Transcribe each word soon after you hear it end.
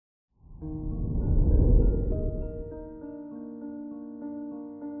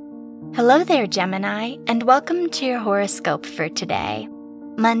Hello there, Gemini, and welcome to your horoscope for today,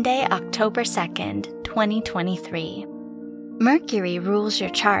 Monday, October 2nd, 2023. Mercury rules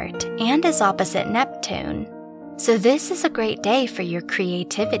your chart and is opposite Neptune, so this is a great day for your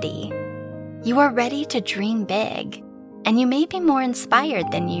creativity. You are ready to dream big, and you may be more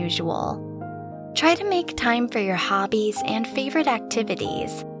inspired than usual. Try to make time for your hobbies and favorite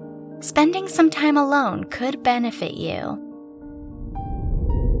activities. Spending some time alone could benefit you.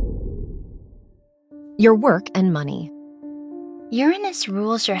 Your work and money. Uranus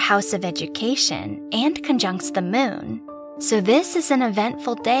rules your house of education and conjuncts the moon, so this is an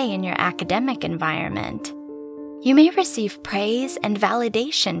eventful day in your academic environment. You may receive praise and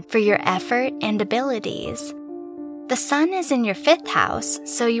validation for your effort and abilities. The sun is in your 5th house,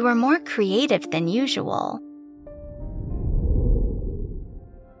 so you are more creative than usual.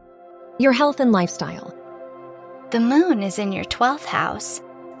 Your health and lifestyle. The moon is in your 12th house,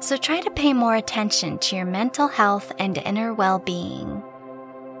 so try to pay more attention to your mental health and inner well-being.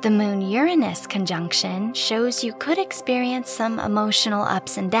 The Moon-Uranus conjunction shows you could experience some emotional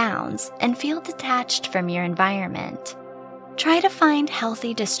ups and downs and feel detached from your environment. Try to find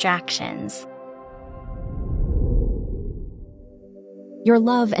healthy distractions. Your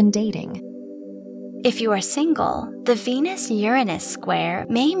love and dating. If you are single, the Venus-Uranus square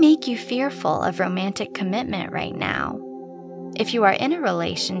may make you fearful of romantic commitment right now. If you are in a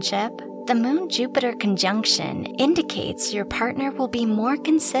relationship, the Moon-Jupiter conjunction indicates your partner will be more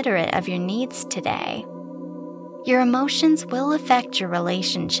considerate of your needs today. Your emotions will affect your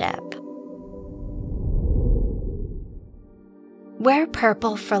relationship. Wear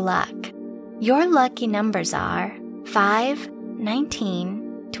purple for luck. Your lucky numbers are 5,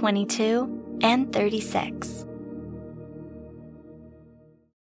 19, 22, and 36.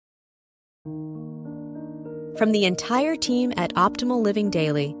 From the entire team at Optimal Living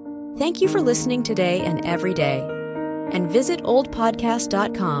Daily, thank you for listening today and every day. And visit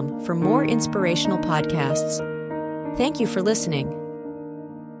oldpodcast.com for more inspirational podcasts. Thank you for listening.